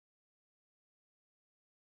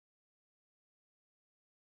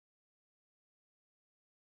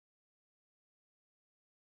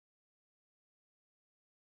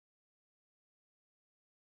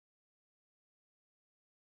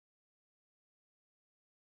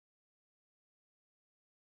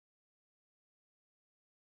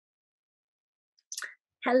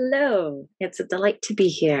Hello, it's a delight to be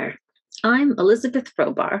here. I'm Elizabeth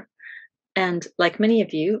Robar, and like many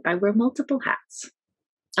of you, I wear multiple hats.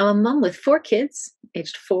 I'm a mom with four kids,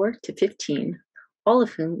 aged 4 to 15, all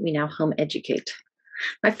of whom we now home educate.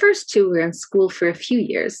 My first two were in school for a few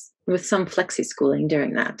years, with some flexi schooling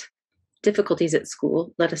during that. Difficulties at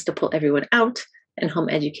school led us to pull everyone out and home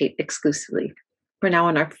educate exclusively. We're now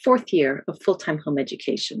in our fourth year of full time home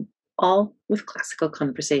education, all with classical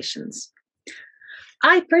conversations.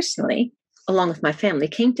 I personally, along with my family,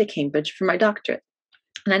 came to Cambridge for my doctorate,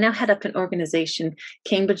 and I now head up an organization,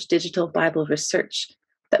 Cambridge Digital Bible Research,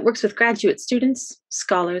 that works with graduate students,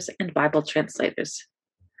 scholars, and Bible translators.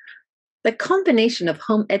 The combination of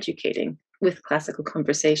home educating with classical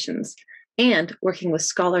conversations and working with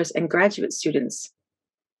scholars and graduate students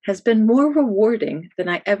has been more rewarding than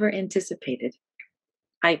I ever anticipated.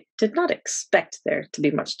 I did not expect there to be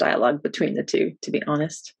much dialogue between the two, to be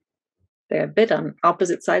honest. They're a bit on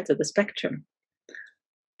opposite sides of the spectrum.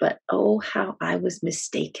 But oh, how I was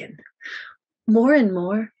mistaken. More and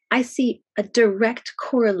more, I see a direct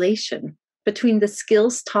correlation between the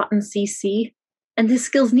skills taught in CC and the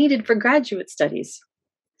skills needed for graduate studies.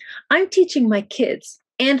 I'm teaching my kids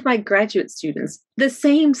and my graduate students the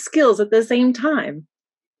same skills at the same time.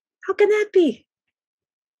 How can that be?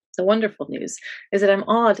 The wonderful news is that I'm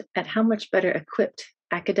awed at how much better equipped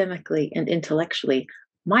academically and intellectually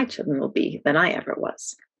my children will be than I ever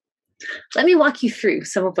was. Let me walk you through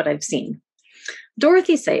some of what I've seen.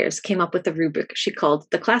 Dorothy Sayers came up with a rubric she called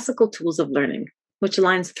the Classical Tools of Learning, which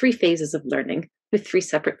aligns 3 phases of learning with 3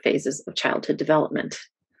 separate phases of childhood development.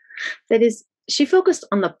 That is, she focused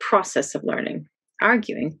on the process of learning,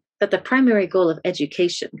 arguing that the primary goal of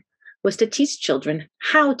education was to teach children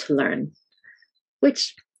how to learn,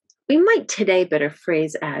 which we might today better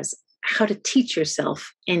phrase as how to teach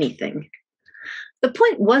yourself anything. The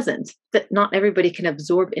point wasn't that not everybody can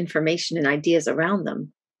absorb information and ideas around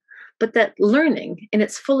them, but that learning, in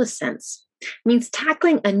its fullest sense, means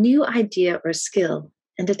tackling a new idea or skill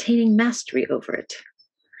and attaining mastery over it.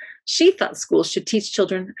 She thought schools should teach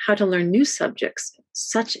children how to learn new subjects,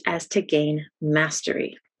 such as to gain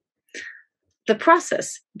mastery. The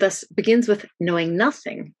process thus begins with knowing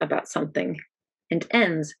nothing about something and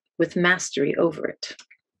ends with mastery over it.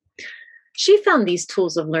 She found these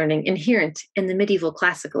tools of learning inherent in the medieval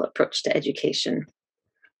classical approach to education,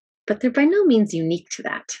 but they're by no means unique to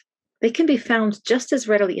that. They can be found just as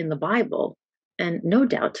readily in the Bible and, no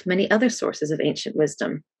doubt, many other sources of ancient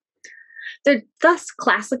wisdom. They're thus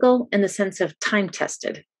classical in the sense of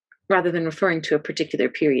time-tested, rather than referring to a particular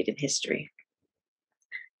period in history.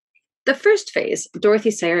 The first phase,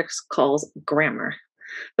 Dorothy Sayers calls grammar,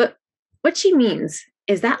 but what she means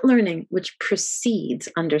is that learning which precedes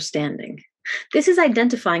understanding. This is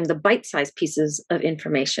identifying the bite-sized pieces of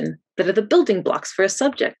information that are the building blocks for a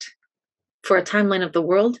subject. For a timeline of the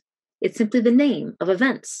world, it's simply the name of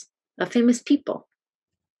events, of famous people.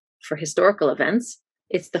 For historical events,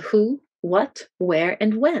 it's the who, what, where,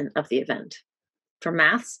 and when of the event. For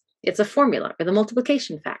maths, it's a formula or the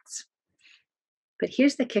multiplication facts. But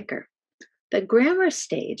here's the kicker. The grammar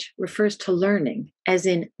stage refers to learning, as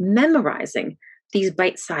in memorizing these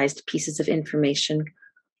bite-sized pieces of information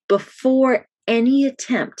before any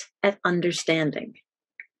attempt at understanding.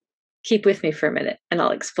 Keep with me for a minute and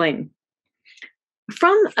I'll explain.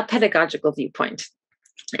 From a pedagogical viewpoint,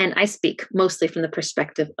 and I speak mostly from the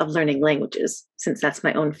perspective of learning languages, since that's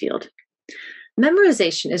my own field,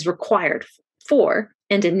 memorization is required for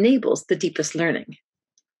and enables the deepest learning.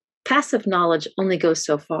 Passive knowledge only goes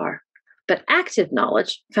so far, but active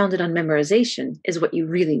knowledge founded on memorization is what you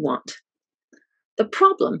really want. The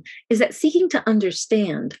problem is that seeking to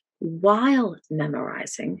understand while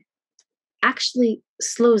memorizing actually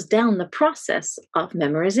slows down the process of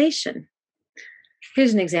memorization.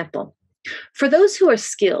 Here's an example. For those who are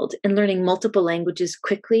skilled in learning multiple languages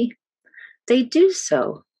quickly, they do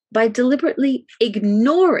so by deliberately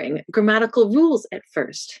ignoring grammatical rules at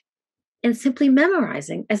first and simply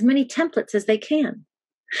memorizing as many templates as they can.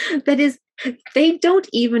 That is, they don't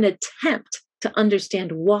even attempt to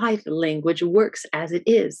understand why the language works as it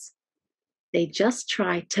is. They just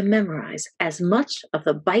try to memorize as much of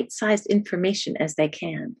the bite-sized information as they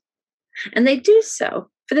can. And they do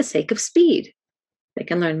so for the sake of speed. They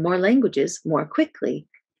can learn more languages more quickly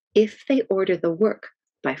if they order the work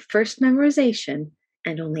by first memorization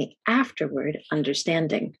and only afterward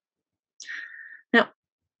understanding. Now,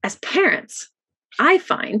 as parents, I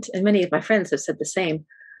find, and many of my friends have said the same,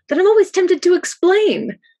 that I'm always tempted to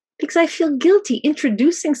explain because I feel guilty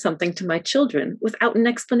introducing something to my children without an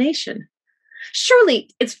explanation.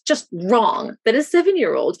 Surely it's just wrong that a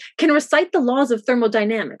 7-year-old can recite the laws of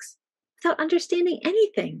thermodynamics without understanding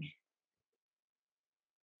anything.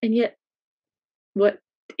 And yet, what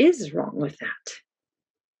is wrong with that?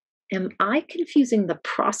 Am I confusing the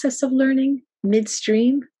process of learning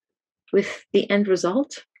midstream with the end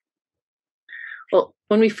result? Well,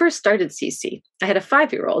 when we first started CC, I had a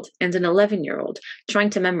 5-year-old and an 11-year-old trying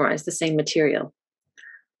to memorize the same material.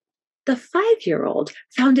 The 5-year-old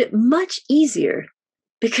found it much easier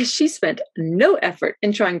because she spent no effort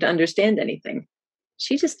in trying to understand anything.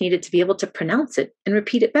 She just needed to be able to pronounce it and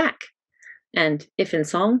repeat it back. And if in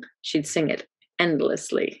song, she'd sing it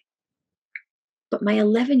endlessly. But my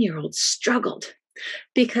 11-year-old struggled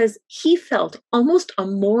because he felt almost a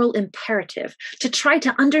moral imperative to try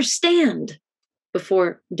to understand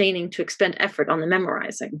before deigning to expend effort on the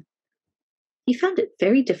memorizing. He found it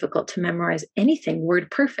very difficult to memorize anything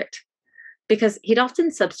word perfect because he'd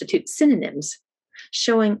often substitute synonyms,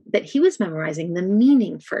 showing that he was memorizing the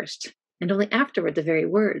meaning first and only afterward the very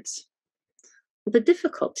words. Well, the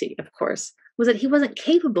difficulty, of course, was that he wasn't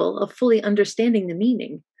capable of fully understanding the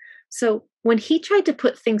meaning. So when he tried to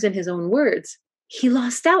put things in his own words, he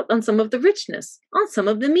lost out on some of the richness, on some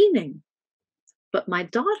of the meaning. But my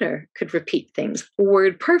daughter could repeat things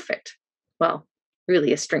word perfect. Well,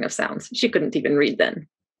 really a string of sounds. She couldn't even read then.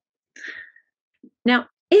 Now,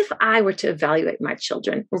 if I were to evaluate my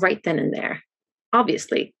children right then and there,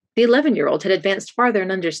 obviously, the 11-year-old had advanced farther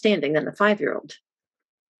in understanding than the 5-year-old.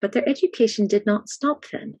 But their education did not stop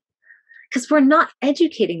then. Because we're not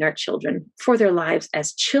educating our children for their lives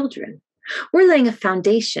as children. We're laying a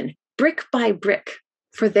foundation, brick by brick,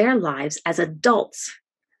 for their lives as adults.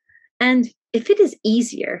 And if it is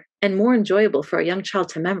easier and more enjoyable for a young child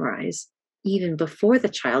to memorize, even before the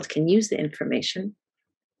child can use the information,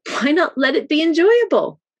 why not let it be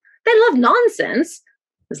enjoyable? They love nonsense,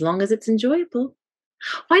 as long as it's enjoyable.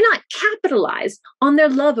 Why not capitalize on their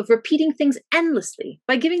love of repeating things endlessly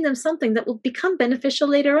by giving them something that will become beneficial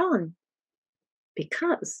later on?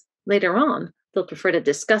 Because later on, they'll prefer to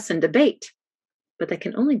discuss and debate, but they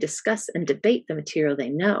can only discuss and debate the material they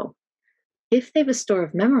know. If they have a store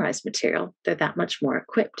of memorized material, they're that much more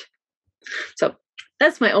equipped. So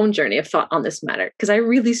that's my own journey of thought on this matter, because I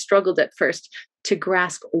really struggled at first to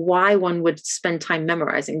grasp why one would spend time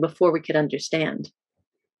memorizing before we could understand.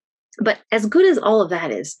 But as good as all of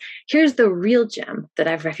that is, here's the real gem that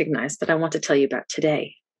I've recognized that I want to tell you about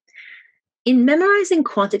today. In memorizing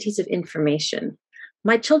quantities of information,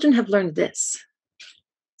 my children have learned this.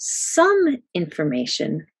 Some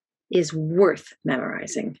information is worth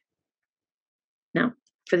memorizing. Now,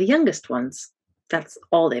 for the youngest ones, that's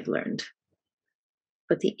all they've learned.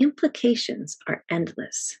 But the implications are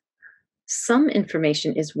endless. Some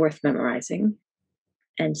information is worth memorizing,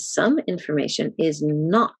 and some information is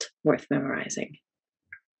not worth memorizing.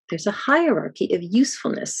 There's a hierarchy of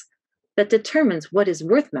usefulness that determines what is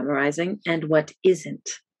worth memorizing and what isn't.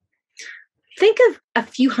 Think of a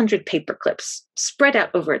few hundred paper clips spread out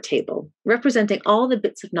over a table, representing all the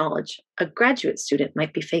bits of knowledge a graduate student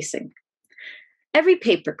might be facing. Every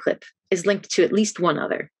paper clip is linked to at least one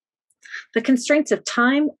other. The constraints of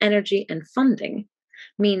time, energy, and funding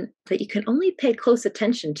mean that you can only pay close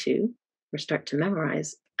attention to, or start to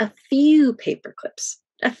memorize, a few paper clips,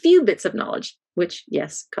 a few bits of knowledge, which,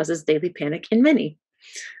 yes, causes daily panic in many.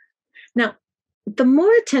 Now, the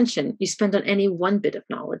more attention you spend on any one bit of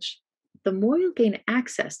knowledge, the more you'll gain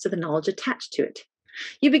access to the knowledge attached to it.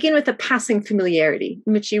 You begin with a passing familiarity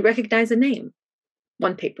in which you recognize a name,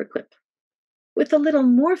 one paper clip. With a little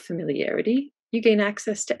more familiarity, you gain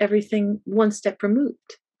access to everything one step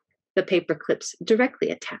removed, the paper clips directly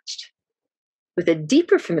attached. With a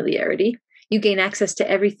deeper familiarity, you gain access to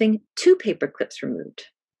everything 2 paper clips removed.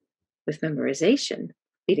 With memorization,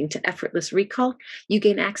 leading to effortless recall, you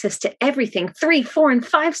gain access to everything 3, 4, and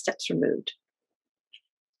 5 steps removed.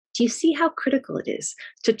 Do you see how critical it is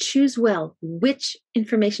to choose well which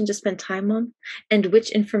information to spend time on and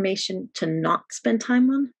which information to not spend time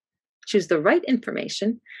on? Choose the right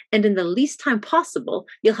information, and in the least time possible,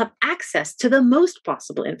 you'll have access to the most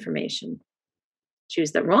possible information.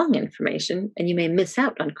 Choose the wrong information, and you may miss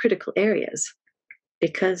out on critical areas,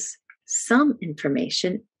 because some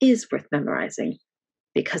information is worth memorizing,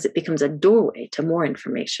 because it becomes a doorway to more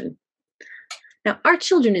information. Now, our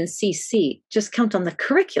children in CC just count on the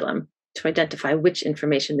curriculum to identify which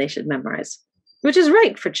information they should memorize, which is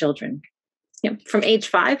right for children. From age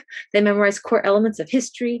 5, they memorize core elements of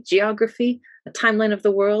history, geography, a timeline of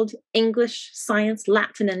the world, English, science,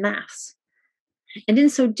 Latin, and maths. And in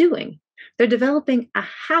so doing, they're developing a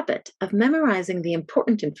habit of memorizing the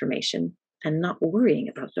important information and not worrying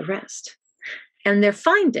about the rest. And they're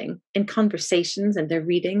finding in conversations and their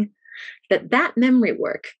reading that memory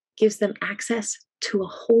work gives them access to a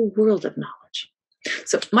whole world of knowledge.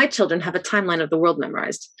 So my children have a timeline of the world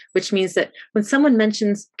memorized, which means that when someone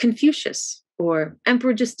mentions Confucius or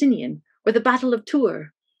Emperor Justinian or the Battle of Tours,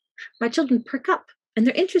 my children perk up and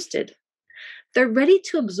they're interested. They're ready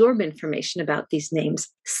to absorb information about these names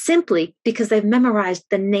simply because they've memorized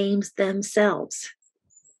the names themselves.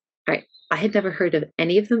 All right, I had never heard of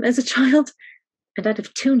any of them as a child, and I'd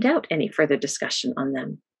have tuned out any further discussion on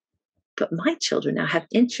them. But my children now have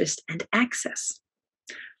interest and access.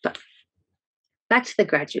 But back to the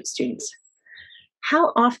graduate students.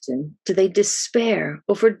 How often do they despair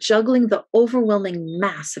over juggling the overwhelming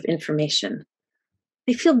mass of information?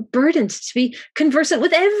 They feel burdened to be conversant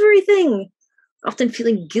with everything, often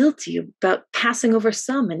feeling guilty about passing over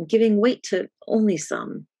some and giving weight to only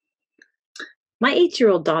some. My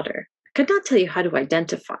 8-year-old daughter could not tell you how to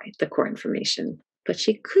identify the core information, but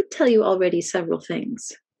she could tell you already several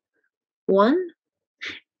things. One,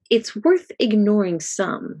 it's worth ignoring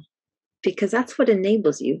some, because that's what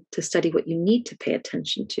enables you to study what you need to pay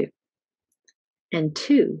attention to. And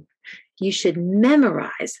two, you should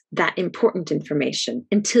memorize that important information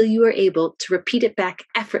until you are able to repeat it back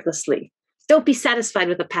effortlessly. Don't be satisfied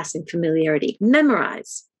with a passing familiarity.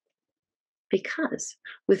 Memorize. Because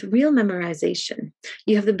with real memorization,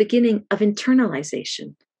 you have the beginning of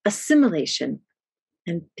internalization, assimilation,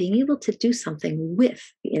 and being able to do something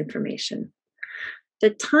with the information. The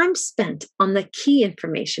time spent on the key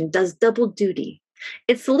information does double duty.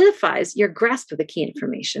 It solidifies your grasp of the key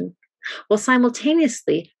information, while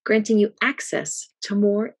simultaneously granting you access to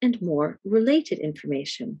more and more related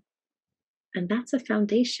information. And that's a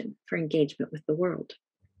foundation for engagement with the world.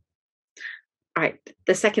 All right,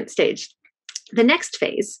 the second stage. The next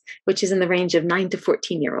phase, which is in the range of 9 to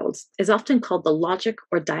 14-year-olds, is often called the logic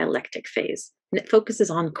or dialectic phase, and it focuses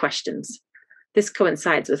on questions. This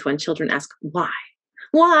coincides with when children ask, why?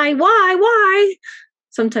 Why?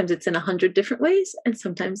 Sometimes it's in 100 different ways, and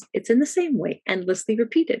sometimes it's in the same way, endlessly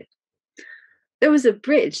repeated. There was a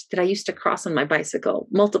bridge that I used to cross on my bicycle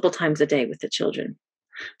multiple times a day with the children.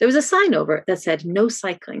 There was a sign over it that said no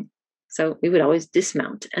cycling, so we would always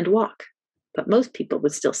dismount and walk, but most people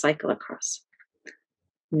would still cycle across.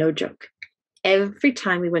 No joke. Every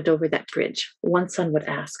time we went over that bridge, one son would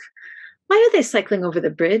ask, why are they cycling over the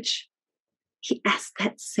bridge? He asked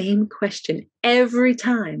that same question every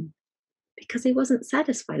time because he wasn't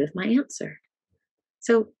satisfied with my answer.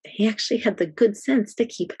 So he actually had the good sense to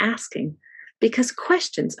keep asking, because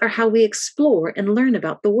questions are how we explore and learn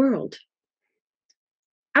about the world.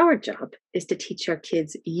 Our job is to teach our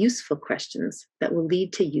kids useful questions that will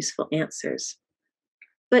lead to useful answers.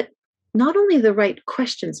 But not only the right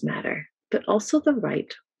questions matter, but also the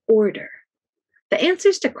right order. The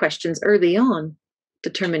answers to questions early on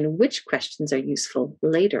determine which questions are useful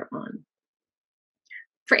later on.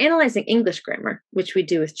 For analyzing English grammar, which we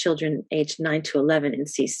do with children aged 9 to 11 in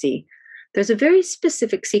CC, there's a very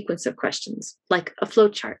specific sequence of questions, like a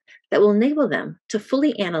flowchart, that will enable them to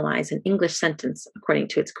fully analyze an English sentence according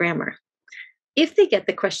to its grammar. If they get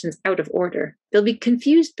the questions out of order, they'll be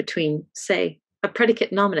confused between, say, a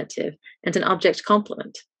predicate nominative and an object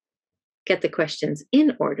complement. Get the questions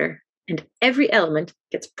in order, and every element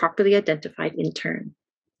gets properly identified in turn.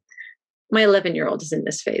 My 11-year-old is in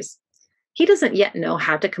this phase. He doesn't yet know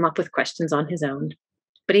how to come up with questions on his own,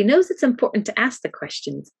 but he knows it's important to ask the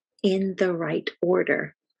questions in the right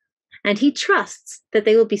order, and he trusts that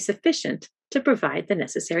they will be sufficient to provide the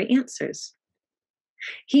necessary answers.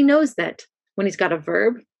 He knows that when he's got a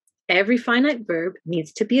verb, every finite verb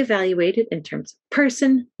needs to be evaluated in terms of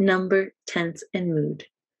person, number, tense, and mood.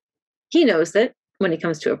 He knows that when it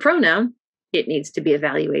comes to a pronoun, it needs to be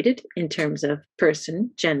evaluated in terms of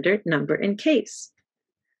person, gender, number, and case.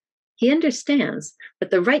 He understands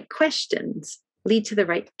that the right questions lead to the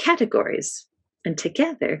right categories, and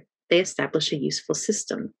together they establish a useful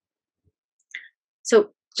system.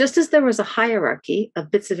 So just as there was a hierarchy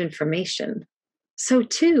of bits of information, so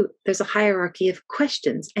too there's a hierarchy of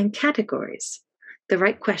questions and categories. The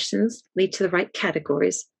right questions lead to the right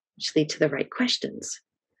categories, which lead to the right questions.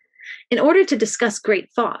 In order to discuss great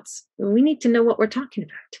thoughts, we need to know what we're talking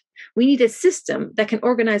about. We need a system that can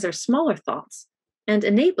organize our smaller thoughts and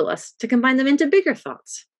enable us to combine them into bigger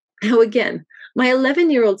thoughts. Now, again, my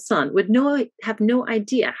 11-year-old son would have no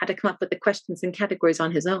idea how to come up with the questions and categories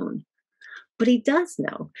on his own. But he does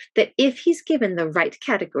know that if he's given the right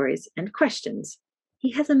categories and questions,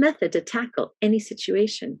 he has a method to tackle any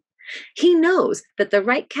situation. He knows that the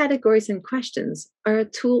right categories and questions are a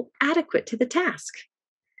tool adequate to the task.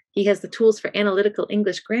 He has the tools for analytical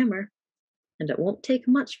English grammar, and it won't take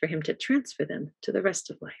much for him to transfer them to the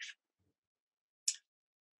rest of life.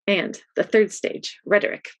 And the third stage,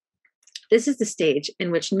 rhetoric. This is the stage in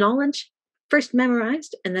which knowledge, first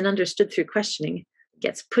memorized and then understood through questioning,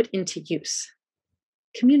 gets put into use,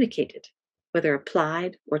 communicated, whether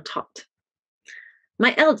applied or taught.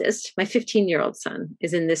 My eldest, my 15-year-old son,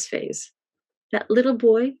 is in this phase. That little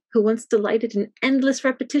boy who once delighted in endless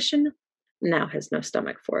repetition now has no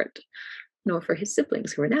stomach for it, nor for his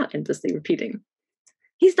siblings who are now endlessly repeating.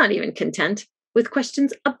 He's not even content with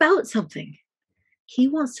questions about something. He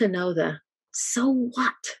wants to know the so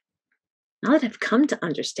what? Now that I've come to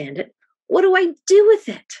understand it, what do I do with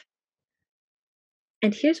it?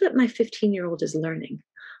 And here's what my 15-year-old is learning.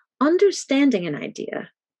 Understanding an idea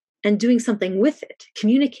and doing something with it,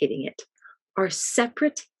 communicating it, are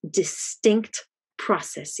separate, distinct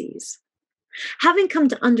processes. Having come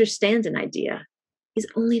to understand an idea is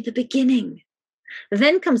only the beginning.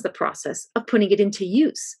 Then comes the process of putting it into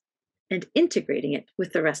use and integrating it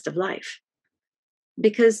with the rest of life.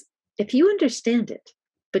 Because if you understand it,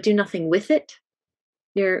 but do nothing with it,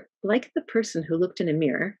 you're like the person who looked in a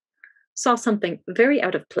mirror, saw something very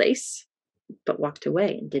out of place, but walked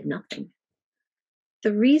away and did nothing.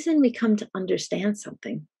 The reason we come to understand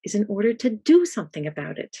something is in order to do something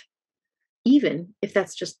about it, even if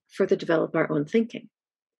that's just further develop our own thinking.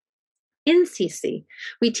 In CC,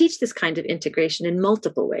 we teach this kind of integration in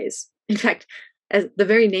multiple ways. In fact, as the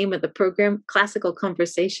very name of the program, Classical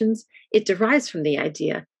Conversations, it derives from the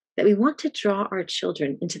idea that we want to draw our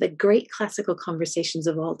children into the great classical conversations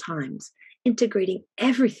of all times, integrating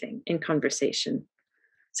everything in conversation.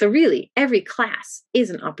 So really, every class is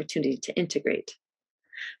an opportunity to integrate.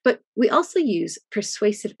 But we also use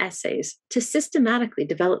persuasive essays to systematically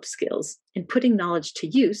develop skills in putting knowledge to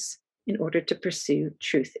use in order to pursue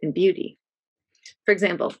truth and beauty. For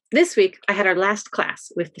example, this week I had our last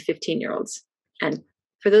class with the 15-year-olds. And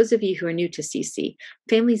for those of you who are new to CC,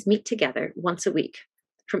 families meet together once a week.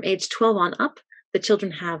 From age 12 on up, the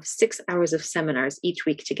children have 6 hours of seminars each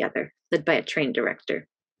week together, led by a trained director.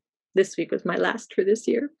 This week was my last for this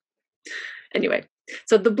year. Anyway,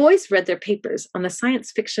 so the boys read their papers on the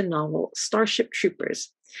science fiction novel Starship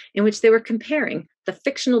Troopers, in which they were comparing the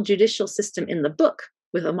fictional judicial system in the book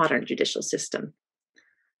with a modern judicial system.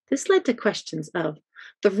 This led to questions of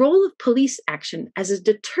the role of police action as a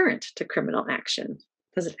deterrent to criminal action.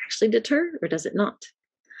 Does it actually deter or does it not?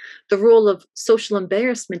 The role of social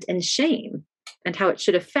embarrassment and shame and how it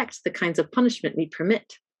should affect the kinds of punishment we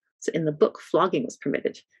permit. So in the book, flogging was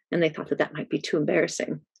permitted, and they thought that that might be too embarrassing.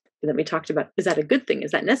 And then we talked about, is that a good thing?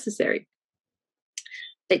 Is that necessary?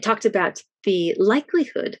 They talked about the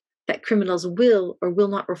likelihood that criminals will or will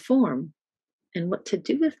not reform and what to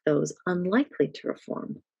do with those unlikely to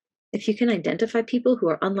reform. If you can identify people who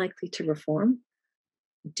are unlikely to reform,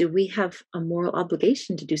 do we have a moral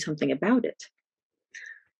obligation to do something about it?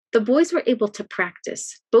 The boys were able to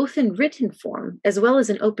practice, both in written form as well as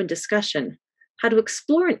in open discussion, how to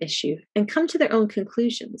explore an issue and come to their own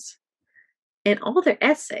conclusions. In all their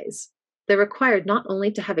essays, they're required not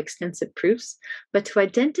only to have extensive proofs, but to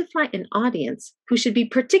identify an audience who should be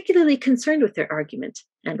particularly concerned with their argument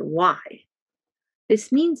and why.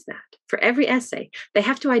 This means that for every essay, they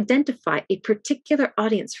have to identify a particular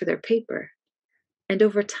audience for their paper. And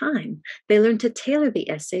over time, they learn to tailor the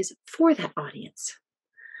essays for that audience.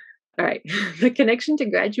 All right, the connection to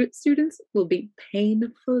graduate students will be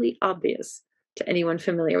painfully obvious to anyone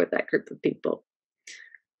familiar with that group of people.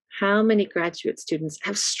 How many graduate students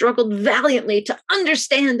have struggled valiantly to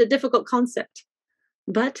understand a difficult concept,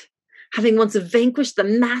 but having once vanquished the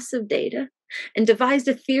massive data and devised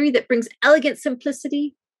a theory that brings elegant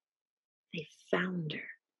simplicity, they founder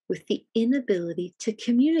with the inability to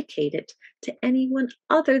communicate it to anyone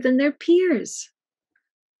other than their peers.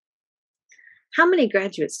 How many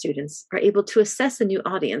graduate students are able to assess a new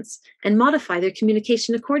audience and modify their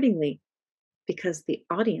communication accordingly? Because the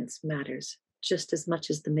audience matters just as much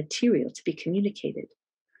as the material to be communicated.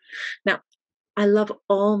 Now, I love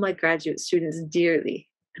all my graduate students dearly,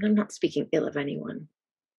 and I'm not speaking ill of anyone,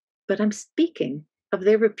 but I'm speaking of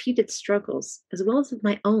their repeated struggles as well as of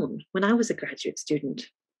my own when I was a graduate student.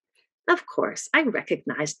 Of course, I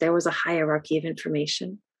recognized there was a hierarchy of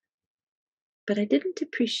information, but I didn't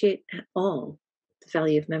appreciate at all the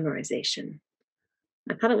value of memorization.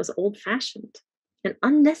 I thought it was old-fashioned and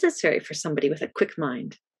unnecessary for somebody with a quick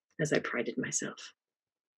mind, as I prided myself.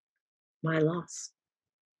 My loss.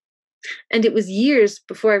 And it was years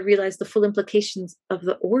before I realized the full implications of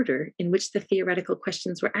the order in which the theoretical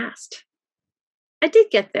questions were asked. I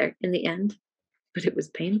did get there in the end, but it was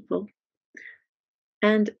painful.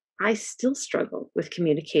 And I still struggle with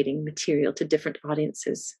communicating material to different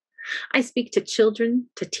audiences. I speak to children,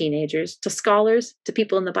 to teenagers, to scholars, to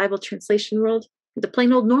people in the Bible translation world, and to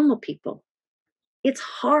plain old normal people. It's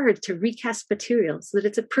hard to recast material so that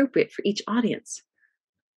it's appropriate for each audience.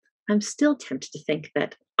 I'm still tempted to think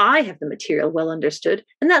that I have the material well understood,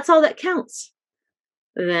 and that's all that counts.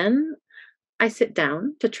 Then I sit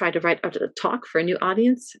down to try to write out a talk for a new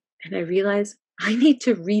audience, and I realize I need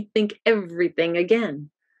to rethink everything again.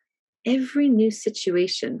 Every new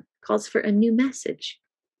situation calls for a new message,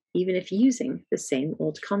 even if using the same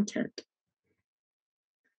old content.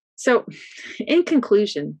 So, in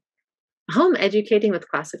conclusion, home educating with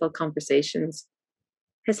classical conversations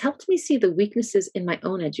has helped me see the weaknesses in my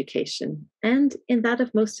own education and in that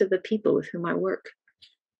of most of the people with whom I work.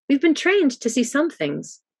 We've been trained to see some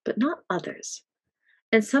things, but not others.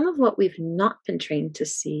 And some of what we've not been trained to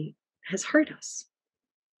see has hurt us.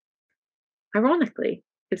 Ironically,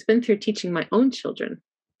 it's been through teaching my own children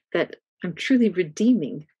that I'm truly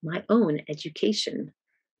redeeming my own education.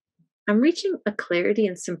 I'm reaching a clarity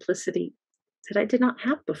and simplicity that I did not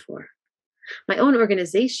have before. My own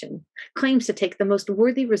organization claims to take the most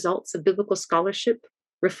worthy results of biblical scholarship,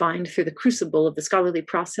 refined through the crucible of the scholarly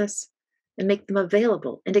process, and make them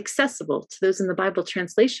available and accessible to those in the Bible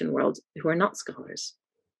translation world who are not scholars.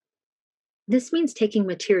 This means taking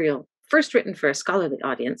material first written for a scholarly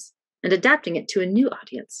audience and adapting it to a new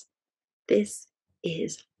audience. This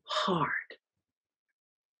is hard.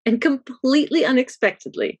 And completely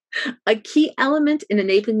unexpectedly, a key element in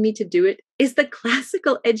enabling me to do it is the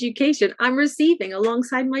classical education I'm receiving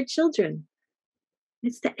alongside my children.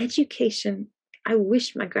 It's the education I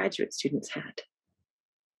wish my graduate students had.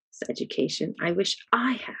 It's the education I wish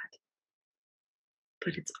I had.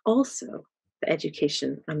 But it's also the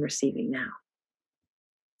education I'm receiving now.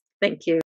 Thank you.